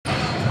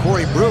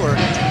Corey Brewer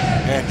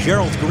and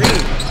Gerald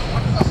Green.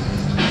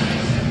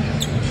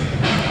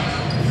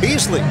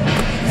 Beasley,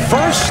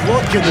 first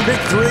look in the big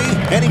three,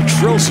 and he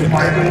drills it.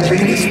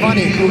 It's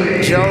funny,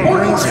 Gerald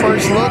Green's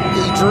first look,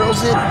 he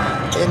drills it,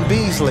 and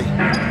Beasley.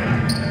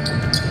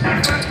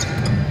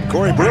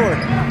 Corey Brewer.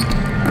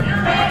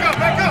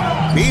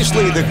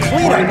 Beasley, the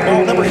cleanup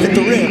ball never hit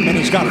the rim, and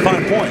he's got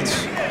 5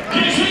 points.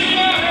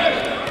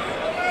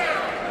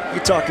 You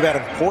talked about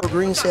important.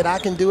 Green said, I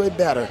can do it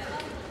better.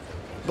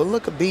 But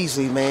look at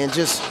Beasley, man,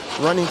 just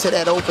running to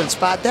that open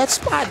spot. That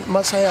spot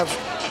must have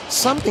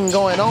something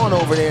going on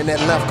over there in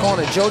that left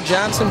corner. Joe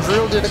Johnson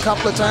drilled it a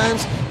couple of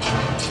times.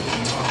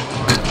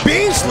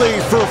 Beasley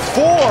for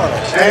 4.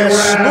 As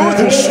smooth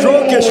a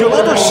stroke as you'll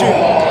ever see.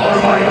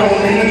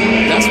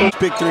 That's what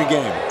big three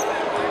game.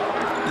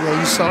 Yeah,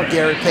 you saw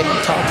Jerryd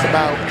Payton talks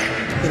about,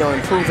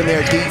 improving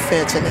their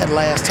defense in that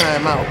last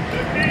time out.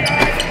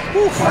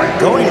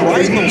 Going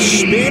right, little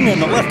spin,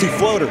 and the lefty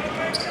floater.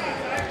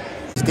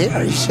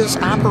 There, he's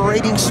just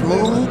operating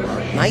smooth,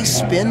 nice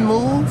spin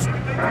move.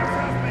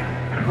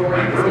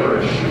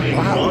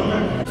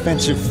 Wow.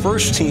 Offensive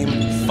first team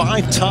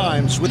 5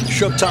 times with the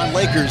Showtime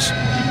Lakers.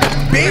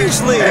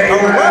 Beasley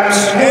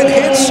erupts and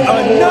hits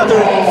another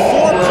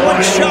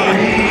 4-point shot.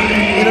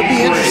 It'll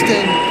be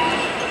interesting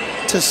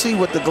to see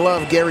what the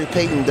glove Jerryd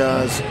Payton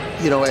does,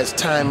 as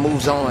time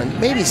moves on.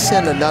 Maybe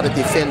send another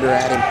defender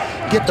at him,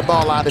 get the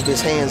ball out of his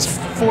hands,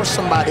 force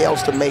somebody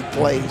else to make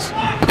plays.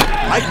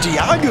 Mike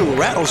Diagu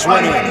rattles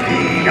one in.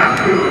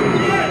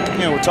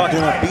 We're talking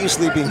about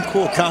Beasley being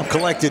cool, calm,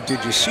 collected.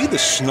 Did you see the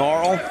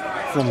snarl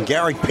from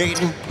Jerryd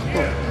Payton?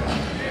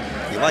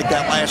 You like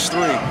that last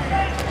 3.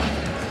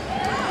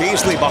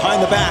 Beasley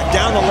behind the back,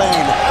 down the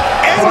lane,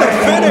 and the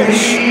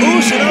finish.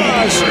 Oohs and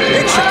ahs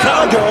in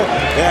Chicago,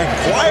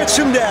 and quiets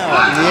him down.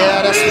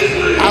 Yeah, that's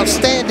an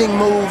outstanding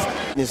move.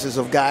 This is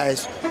of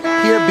guys.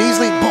 Here,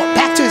 Beasley,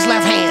 back to his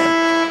left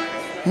hand.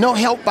 No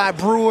help by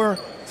Brewer,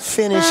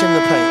 finish in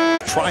the paint.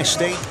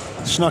 Tri-State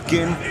snuck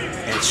in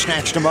and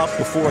snatched him up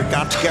before it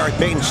got to Jerryd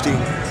Payton's team.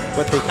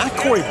 But they got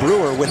Corey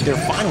Brewer with their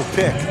final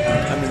pick.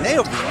 I mean,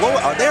 they're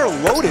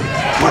loaded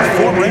with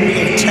former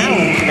NBA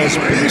talent as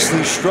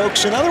Beasley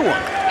strokes another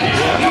one.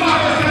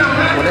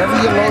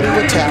 Whenever you're loaded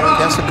with talent,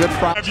 that's a good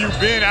problem. Have you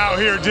been out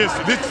here does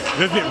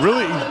it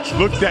really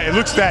look that it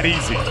looks that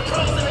easy?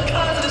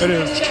 It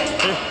is.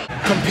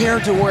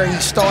 Compared to where he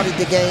started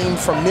the game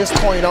from this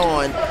point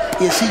on,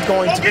 is he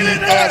going to be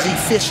as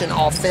efficient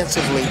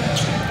offensively?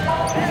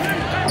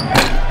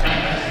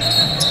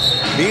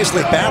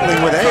 Beasley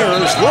battling with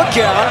Ayers. Look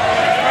out.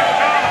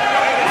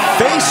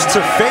 Face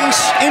to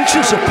face,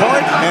 inches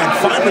apart, and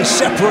finally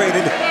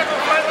separated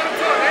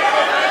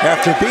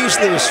after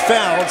Beasley was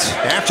fouled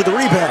after the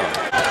rebound.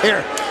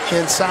 Here,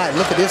 inside.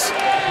 Look at this.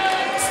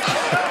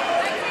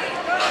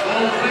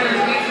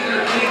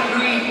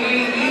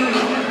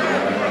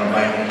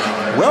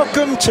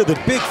 Welcome to the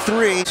Big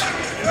Three,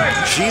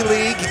 G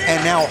League,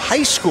 and now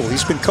high school.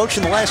 He's been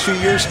coaching the last few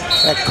years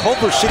at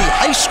Culver City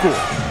High School,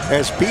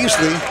 as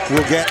Beasley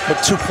will get a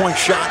 2-point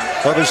shot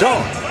of his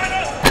own.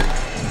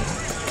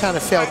 Kind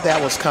of felt that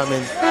was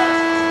coming.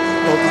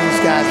 Both these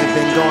guys have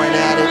been going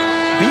at it.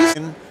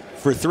 Beasley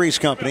for Three's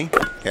Company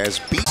as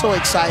Beasley. So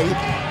excited.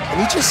 And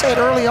he just said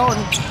early on,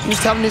 he was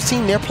telling his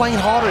team they're playing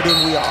harder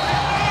than we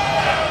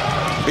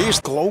are.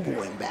 Beasley.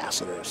 Global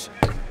ambassadors.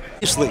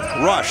 Beasley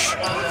rush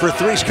for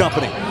Three's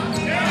Company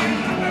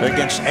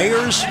against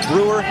Ayers,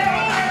 Brewer,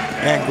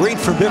 and Green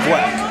for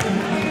Bivouac.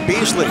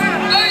 Beasley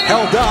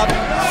held up,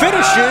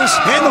 finishes,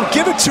 and they'll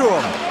give it to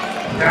him.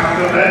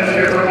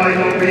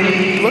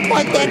 Looked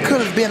like that could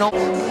have been. No,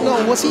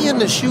 was he in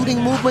the shooting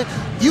movement?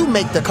 You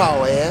make the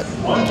call, Ed.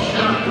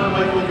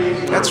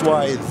 That's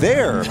why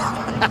they're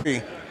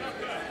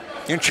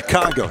in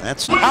Chicago.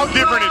 That's how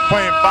different is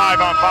playing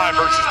 5-on-5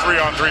 versus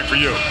 3-on-3 for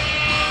you?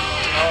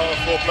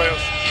 4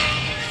 players.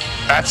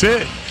 That's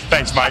it.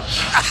 Thanks, Mike.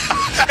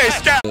 Hey,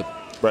 Scott.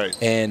 Right.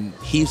 And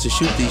he used to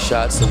shoot these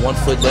shots, the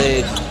 1-foot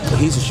leg. But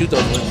he used to shoot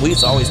those. We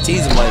used to always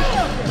tease him like,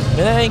 man,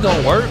 that ain't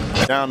gonna work.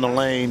 Down the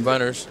lane.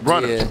 Runners.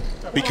 Yeah.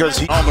 Because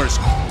he almost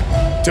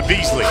to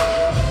Beasley.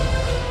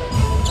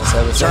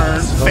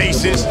 Turns,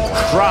 faces,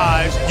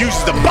 drives,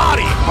 uses the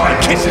body,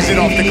 and kisses it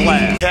off the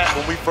glass.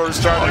 When we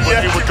first started,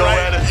 when he would go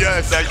at it.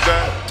 Yes, like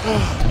that.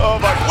 Oh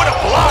my, what a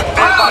block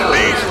there by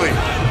Beasley.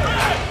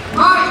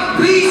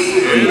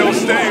 You don't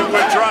stay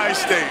with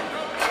Tri-State.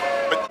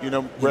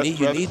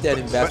 You need that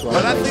in basketball.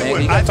 But I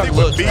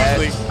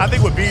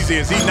think what Beasley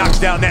is, he knocks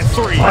down that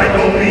 3.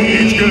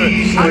 It's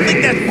good. I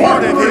think that's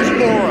part of his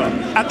aura.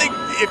 I think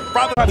it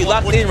probably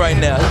locked in right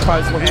now. He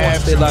probably wants to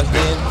stay locked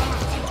in.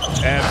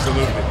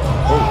 Absolutely.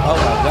 Oh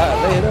my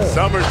God, lay it up.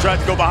 Summers tried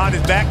to go behind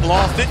his back,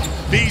 lost it.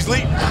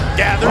 Beasley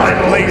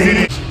gathers, lays it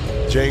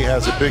in. Jay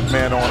has a big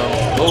man on him.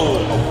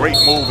 A great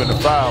move in the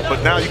foul,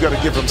 but now you got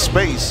to give him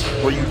space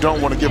where you don't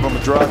want to give him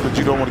a drive, but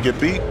you don't want to get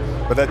beat.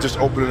 But that just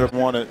opened it up.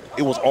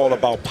 It was all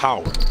about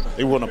power.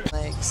 They want to.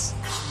 Thanks.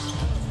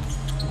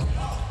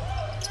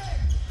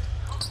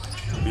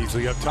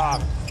 Beasley up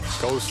top,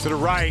 goes to the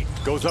right,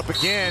 goes up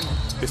again.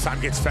 This time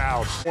gets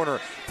fouled. Corner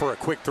for a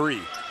quick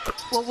 3.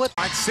 Well, what?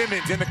 On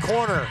Simmons in the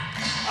corner.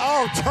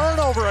 Oh,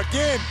 turnover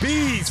again.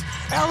 Bees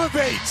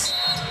elevates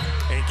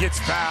and gets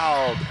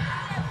fouled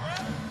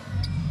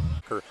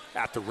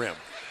at the rim.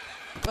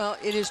 Well,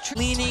 it is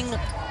leaning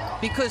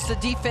because the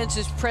defense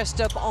is pressed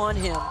up on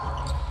him.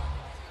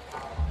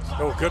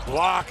 Oh, good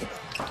block.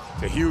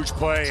 It's a huge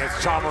play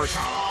as Chalmers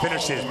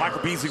finishes.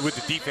 Michael Beasley with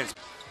the defense.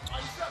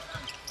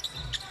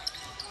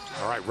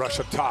 All right, rush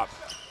up top.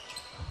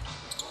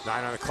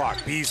 9 on the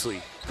clock.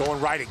 Beasley going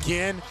right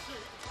again.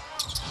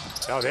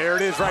 Oh, there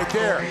it is right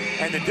there.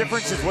 And the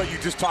difference is what you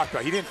just talked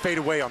about. He didn't fade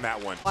away on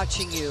that one.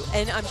 Watching you.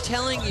 And I'm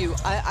telling you,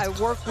 I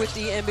work with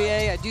the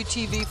NBA. I do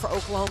TV for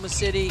Oklahoma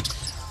City.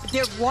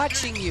 They're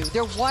watching you.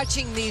 They're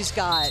watching these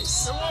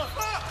guys.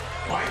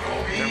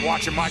 They're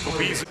watching Michael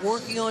Beasley.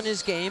 Working on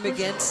his game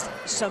against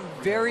some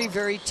very,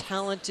 very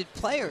talented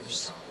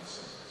players.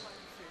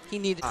 He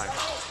needed.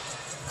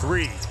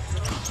 3.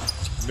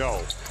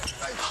 No.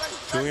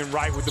 Julian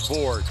Wright with the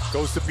board.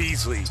 Goes to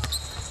Beasley.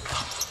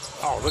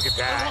 Oh, look at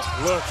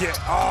that. Look at,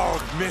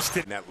 oh, missed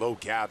it. And that low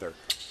gather.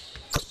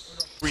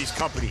 Three's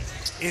company.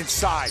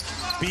 Inside.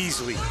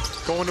 Beasley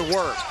going to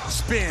work.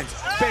 Spins.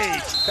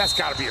 Fades. That's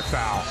got to be a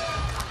foul.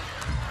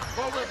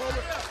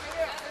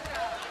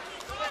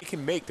 They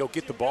can make, they'll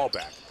get the ball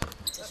back.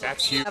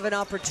 That's huge. Have an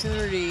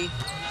opportunity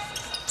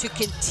to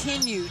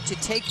continue to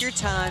take your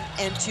time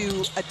and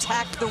to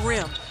attack the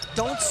rim.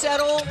 Don't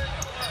settle.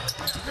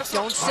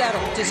 Don't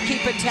settle. Just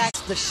keep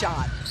attacking the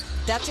shot.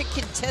 That's a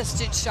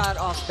contested shot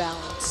off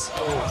balance.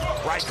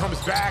 Oh, Wright comes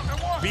back.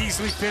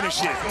 Beasley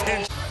finishes.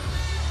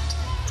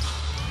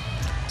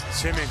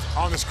 Simmons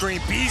on the screen.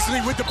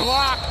 Beasley with the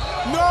block.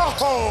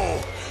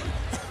 No!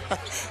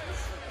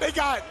 They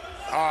got,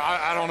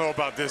 I don't know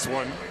about this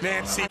one.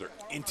 Nancy,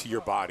 into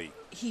your body.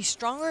 He's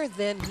stronger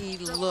than he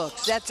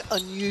looks. That's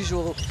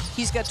unusual.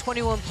 He's got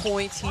 21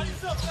 points. He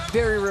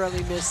very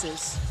rarely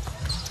misses.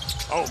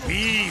 Oh,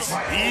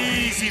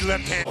 easy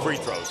left hand free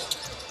throws.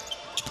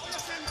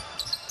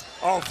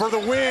 Oh, for the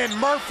win,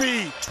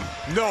 Murphy.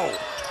 No.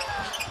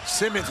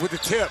 Simmons with the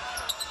tip.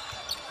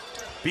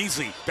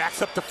 Beasley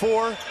backs up to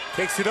 4,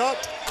 takes it up.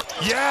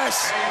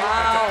 Yes!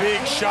 Wow. That's a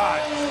big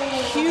shot.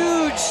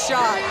 Huge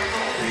shot.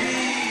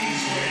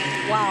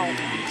 Wow,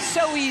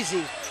 so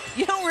easy.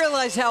 You don't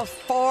realize how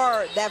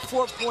far that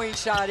 4-point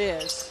shot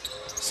is.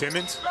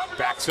 Simmons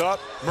backs up.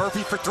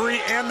 Murphy for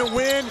 3 and the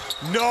win.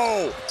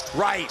 No.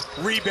 Right,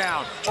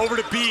 rebound, over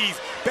to Bees.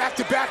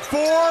 Back-to-back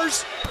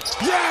 4s.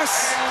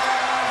 Yes!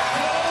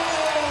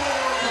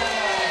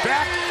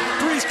 Back,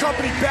 Three's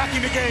company back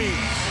in the game.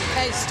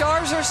 Hey,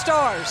 stars are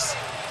stars.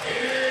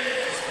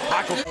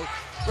 Michael.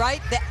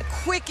 Right, that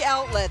quick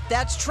outlet,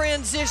 that's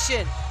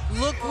transition.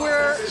 Look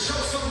where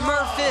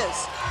Murph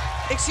is.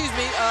 Excuse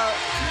me,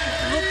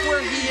 look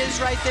where he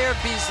is right there,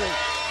 Beasley.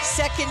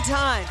 Second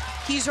time,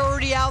 he's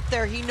already out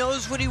there. He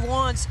knows what he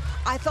wants.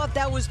 I thought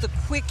that was the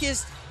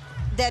quickest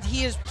that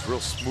he is. Real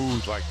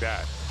smooth like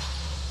that.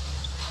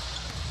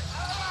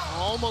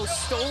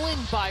 Almost stolen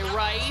by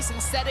Rice.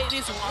 Instead, it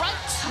is Wright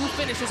who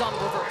finishes on the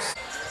reverse.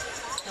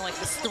 And like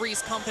this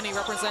Three's company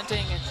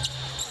representing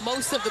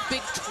most of the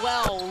Big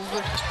 12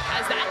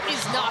 as that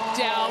is knocked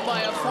down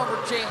by a former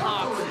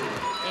Jayhawk.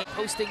 And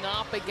posting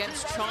up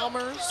against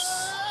Chalmers.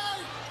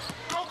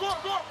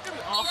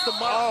 Off the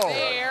mark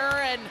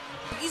there, and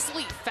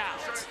Beasley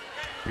fouled.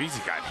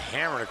 Beasley got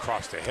hammered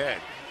across the head.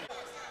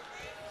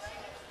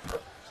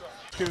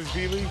 Look at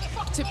Beasley.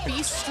 To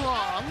be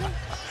strong.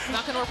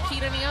 Not going to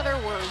repeat any other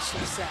words she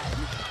said.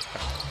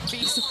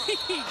 Beasley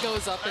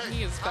goes up and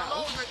he is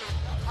fouled.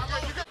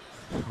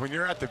 When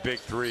you're at the Big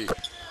 3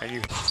 and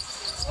you...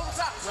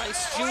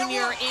 Rice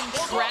Jr. in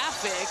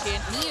traffic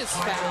and he is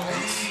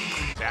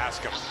fouled.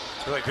 Ask them.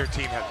 I feel like their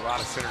team has a lot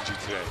of synergy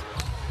today.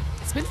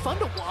 It's been fun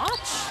to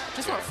watch,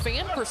 just from a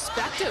fan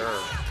perspective.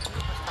 Sure.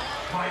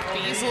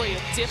 Beasley,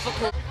 a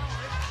difficult.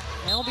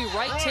 That'll be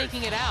Wright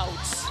taking it out.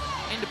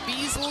 And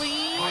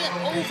Beasley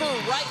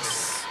over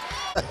Rice.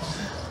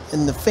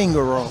 In the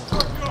finger roll.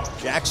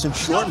 Jackson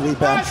short,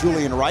 rebound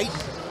Julian Wright.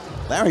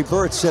 Larry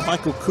Bird said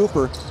Michael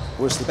Cooper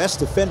was the best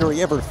defender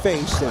he ever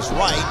faced as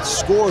Wright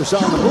scores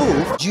on the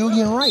move.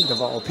 Julian Wright, of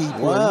all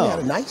people. Wow. We had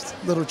a nice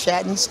little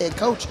chat, and he said,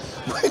 Coach,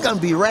 we're going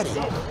to be ready.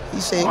 He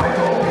said,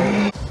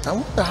 I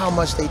wonder how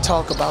much they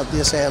talk about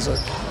this as a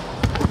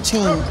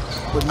team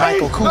with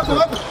Michael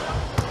Cooper.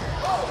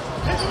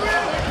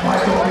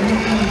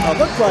 It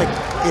looked like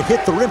it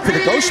hit the rim for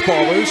the Ghost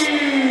Ballers.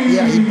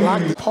 Yeah, he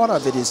blocked it. Part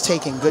of it is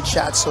taking good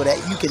shots so that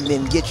you can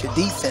then get your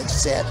defense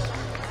set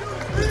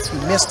if you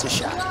missed a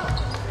shot.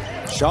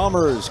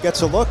 Chalmers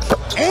gets a look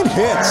and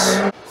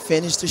hits.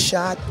 Finish the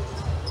shot.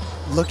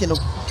 Looking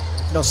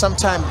to,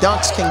 sometimes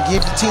dunks can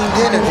give the team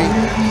the energy.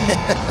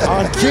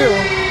 On cue,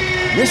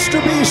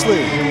 Mr.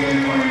 Beasley.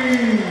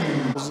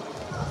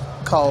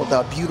 Called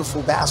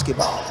beautiful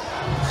basketball.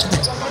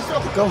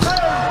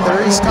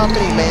 Three's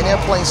company, man,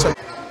 they're playing some.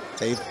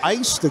 They've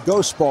iced the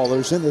Ghost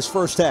Ballers in this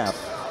first half.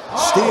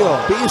 Steal,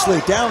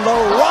 Beasley down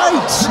low,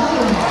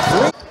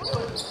 right!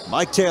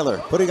 Mike Taylor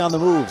putting on the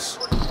moves.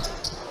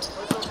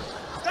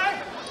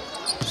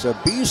 So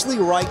Beasley,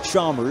 Wright,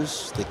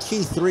 Chalmers, the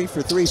key 3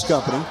 for Three's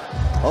Company.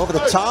 Over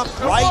the top,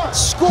 Wright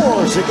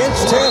scores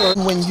against Taylor.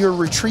 When you're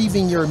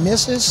retrieving your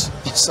misses,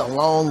 it's a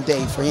long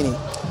day for any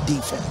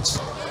defense.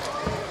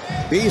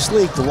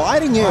 Beasley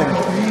gliding in.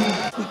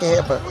 We can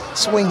have a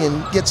swing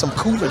and get some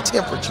cooler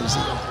temperatures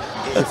here.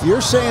 If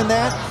you're saying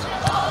that,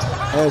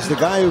 as the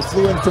guy who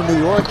flew in from New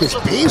York, is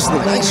Beasley.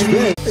 Nice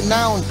fit.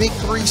 Now in Big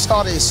 3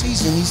 start of his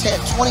season, he's had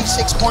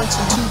 26 points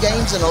in 2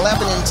 games and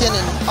 11 and 10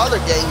 in other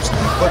games.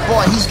 But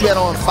boy, he's been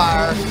on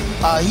fire.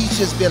 He's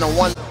just been a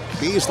one.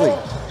 Beasley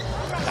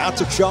out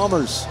to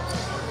Chalmers.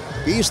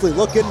 Beasley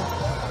looking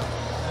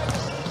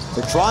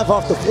to drive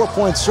off the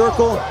 4-point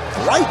circle,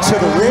 right to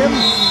the rim,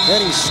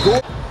 and he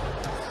scored.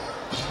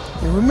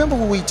 And remember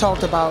when we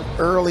talked about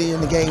early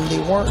in the game, they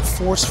weren't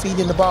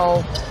force-feeding the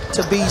ball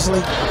to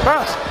Beasley.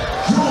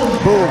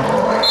 Boom.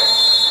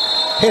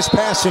 His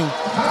passing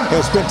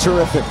has been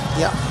terrific.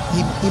 Yeah,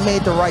 he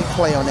made the right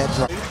play on that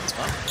drive.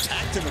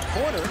 Tacked in the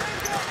corner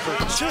for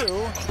 2.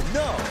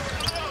 No.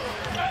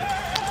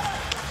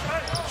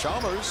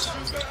 Chalmers,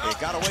 it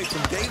got away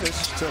from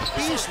Davis to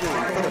Beasley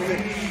for the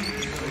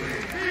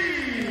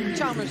finish.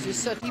 Chalmers is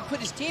such, he put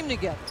his team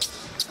together.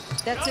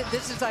 That's it.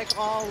 This is like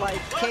all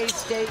like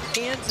K-State,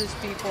 Kansas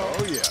people.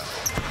 Oh, yeah.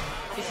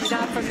 If you're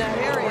not from that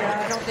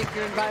area, I don't think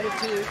you're invited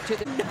to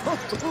know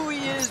who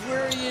he is,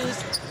 where he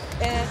is,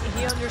 and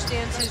he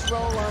understands his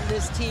role on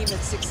this team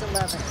at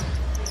 6'11".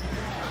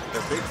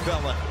 The big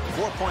fella,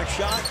 4-point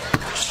shot.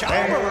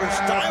 Chalmers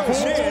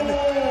dials in.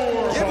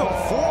 Give him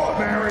 4.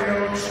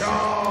 Mario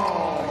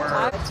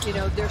Chalmers. You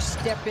know, they're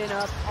stepping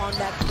up on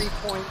that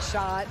 3-point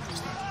shot.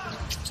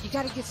 You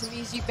got to get some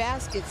easy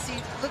baskets. See,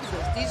 look at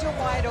this. These are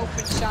wide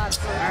open shots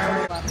for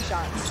left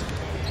shots.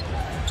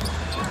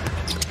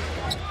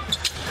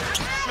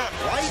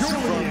 Right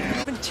from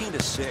 17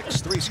 to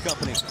 6. Three's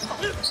Company.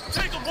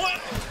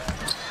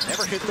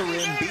 Never hit the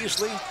rim.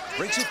 Beasley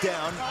brings it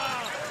down.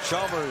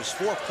 Chalmers,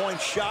 4-point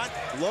shot.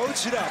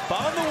 Loads it up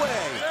on the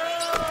way.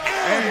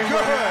 And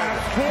good.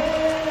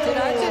 Did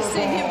I just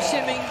see him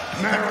shimming?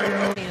 No.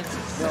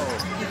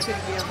 He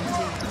couldn't be on the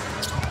team.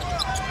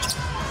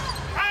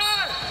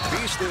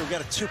 Beasley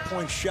got a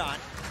 2-point shot.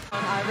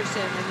 On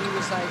Iverson, and he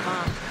was like,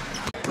 Mom,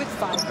 with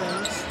 5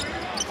 rings.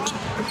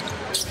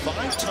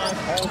 5-time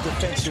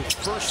all-defensive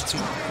first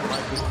team for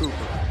Michael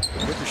Cooper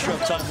with the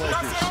Showtime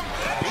Lakers.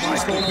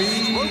 Michael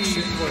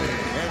Beasley,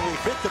 and we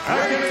hit the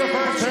break.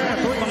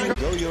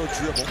 Yo-yo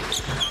dribble,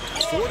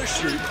 4 to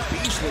shoot.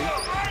 Beasley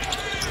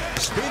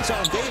spins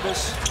on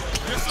Davis.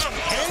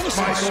 Hangs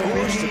and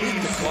scores to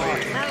beat the clock.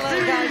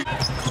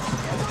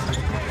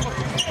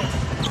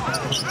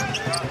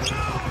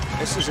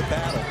 This is a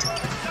battle.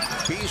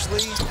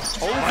 Beasley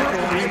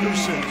over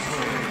Anderson.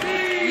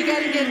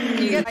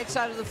 You got right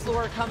side of the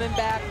floor coming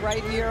back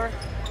right here.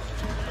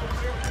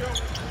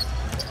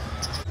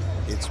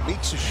 It's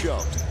Meeks'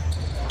 show.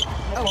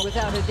 Oh,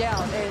 without a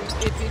doubt.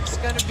 And if it's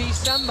going to be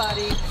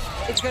somebody,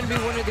 it's going to be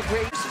one of the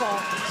great. First of all,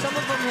 some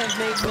of them have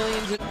made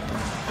millions,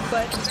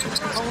 but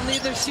only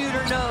the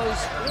shooter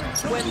knows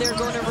when they're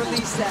going to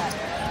release that.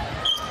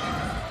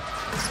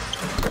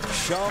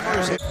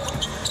 Chalmers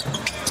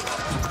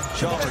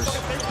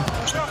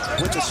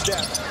with the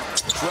step,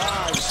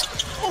 drives,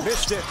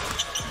 missed it.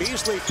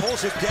 Beasley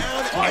pulls it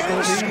down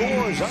and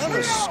scores on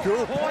the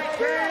scoop.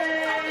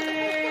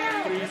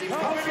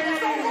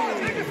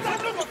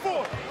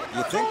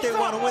 You think they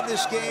want to win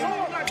this game,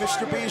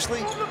 Mr.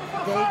 Beasley?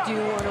 They do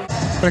want to.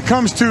 When it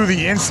comes to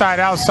the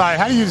inside-outside,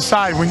 how do you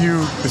decide when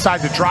you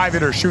decide to drive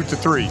it or shoot the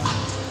 3?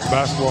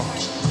 Basketball.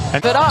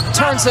 It up,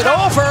 turns it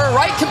over.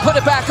 Wright can put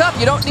it back up.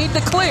 You don't need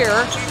to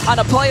clear on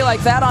a play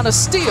like that on a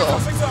steal.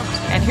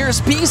 And here's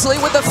Beasley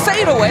with a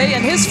fadeaway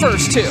in his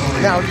first 2.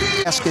 Now,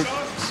 basket.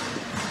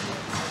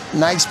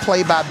 Nice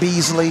play by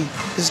Beaslly.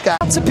 This guy.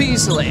 To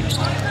Beasley.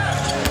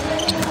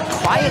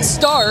 Quiet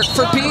start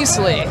for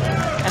Beasley.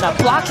 And a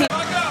blocking.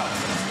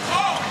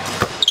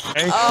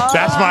 Hey,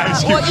 that's my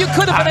excuse. Well, you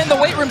could have been in the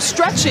weight room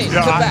stretching. You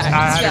know,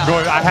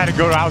 I had to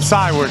go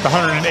outside where it's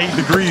 108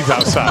 degrees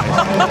outside.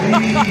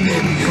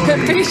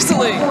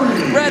 Beasley,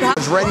 red hot.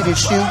 Was ready to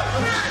shoot.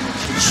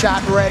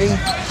 Shot ready.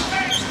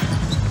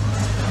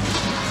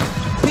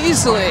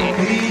 Beasley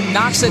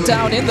knocks it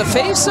down in the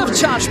face of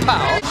Josh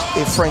Powell.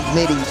 If Frank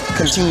Nitti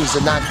continues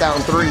to knock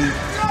down 3,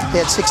 he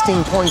had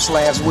 16 points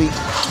last week.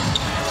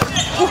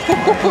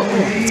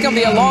 It's going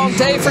to be a long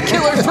day for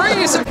killer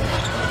threes.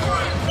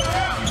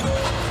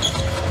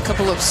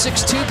 Couple of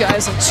 6'2"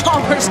 guys and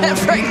Chalmers and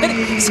Frank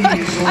Nitti.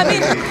 I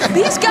mean,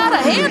 he's got a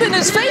hand in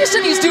his face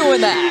and he's doing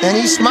that. And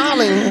he's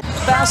smiling.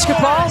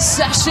 Basketball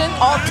session,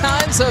 all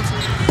kinds of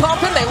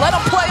pumping. They let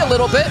him play a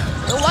little bit.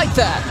 They like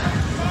that.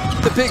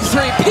 The big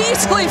 3,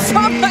 Beasley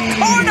from the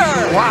corner.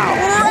 Wow.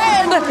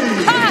 Red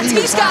hot.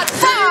 He's got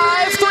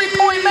 5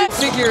 3-point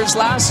figures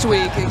last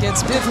week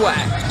against Bivouac.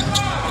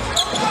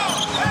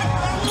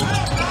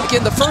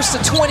 Again, the first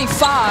to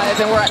 25,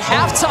 and we're at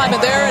halftime,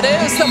 and there it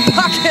is, the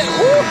bucket.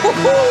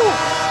 Woo-hoo-hoo.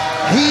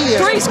 He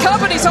is. Three's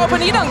company's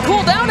open. He doesn't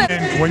cool down.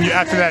 And when you,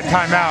 after that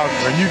timeout,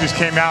 when you just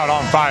came out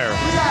on fire.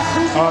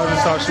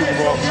 Just start shooting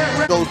the ball.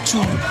 Go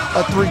 2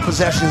 or 3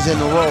 possessions in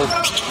a row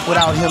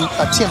without him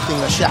attempting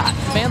a shot.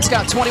 Man's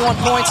got 21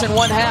 points in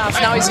 1 half.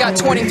 Now he's got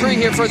 23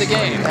 here for the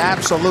game.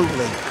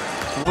 Absolutely.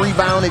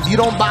 Rebound. If you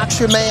don't box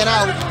your man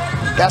out,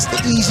 that's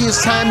the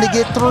easiest time to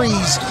get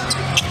threes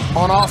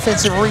on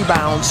offensive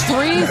rebounds.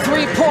 3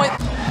 3-point.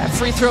 That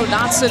free throw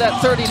knocks it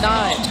at 39.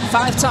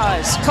 5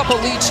 ties, couple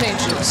lead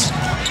changes.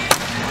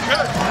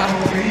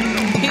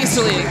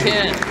 Beasley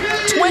again.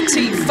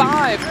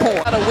 25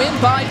 points. Got a win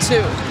by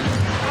 2.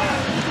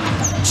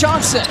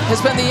 Johnson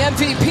has been the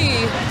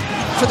MVP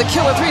for the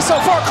killer 3 so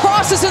far.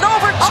 Crosses it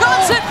over.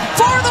 Johnson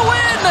for the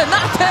win.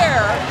 Not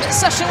there.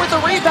 Session with the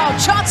rebound.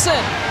 Johnson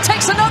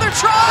takes another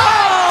try.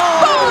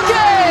 Ball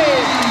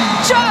game.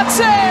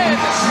 Johnson,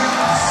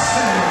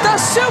 the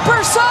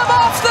super sub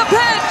off the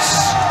bench.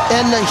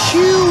 And the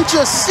huge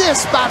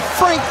assist by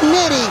Frank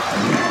Nitti.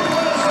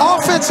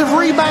 Offensive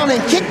rebound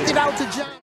and kicked it out to Johnson.